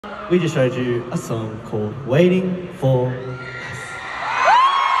we just showed you a song called Waiting for Us.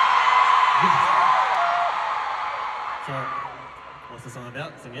 So, what's the song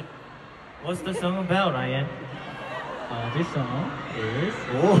about? Sing it. What's the song about, Ryan? This song is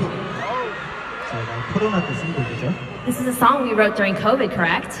저희가 코로나 때 쓴 곡이죠. This is a song we wrote during COVID,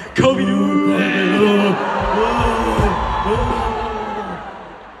 correct? COVID.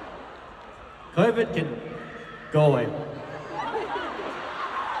 COVID can go away.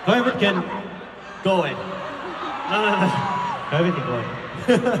 COVID can go away. No. COVID can go away.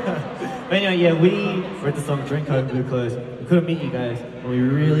 But anyway, yeah, we wrote the song during COVID because we couldn't meet you guys, and we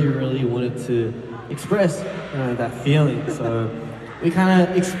really wanted to express that feeling. So we kind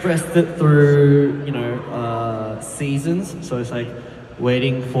of expressed it through, seasons. So it's like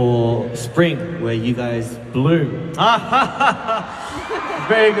waiting for spring, where you guys bloom.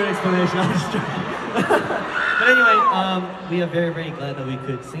 Very good explanation. I'm just joking. But anyway, we are very glad that we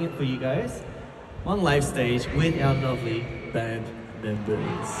could sing it for you guys on live stage with our lovely band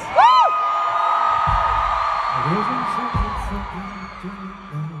members.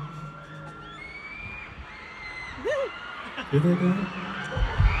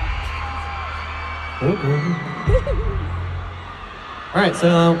 Alright,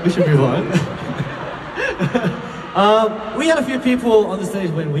 so we should move on. We had a few people on the stage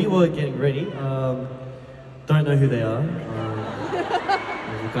when we were getting ready. Don't know who they are.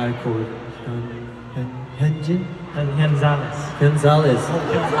 There's a guy called Hyunjin? Gonzalez. Gonzalez.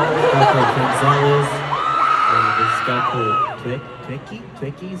 Gonzalez. There's this guy called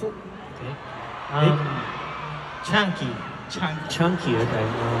Tweki, is it? Chunky. Chunky, okay.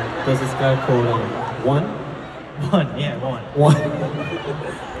 There's this guy called One. One.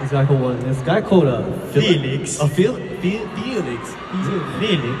 This guy called One. This guy called Felix. Felix.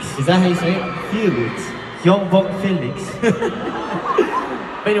 Felix. Is that how you say it? Felix. Youngbok Felix.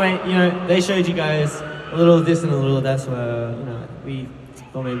 But anyway, they showed you guys a little of this and a little of that, so we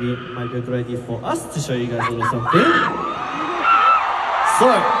thought maybe it might be a good idea for us to show you guys a little something. So,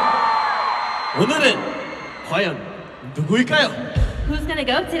 오늘은 과연 누구일까요? Who's gonna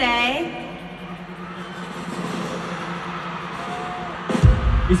go today?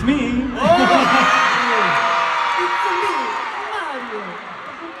 It's me.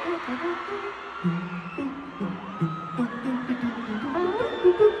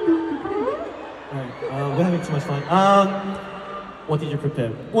 Alright, we're having too much fun. What did you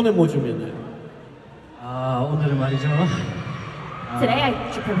prepare? 오늘 뭐 준비했나요? 오늘은 말이죠. Today I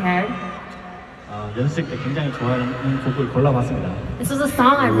prepared. 연습생 때 굉장히 좋아하는 곡을 골라봤습니다. This was a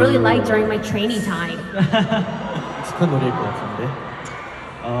song I really liked during my training time. 익숙한 노래일 것 같은데.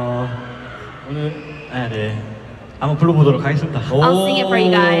 오늘 네 한번 불러보도록 하겠습니다. I'll sing it for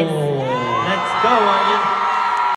you guys. Let's go, Ryan.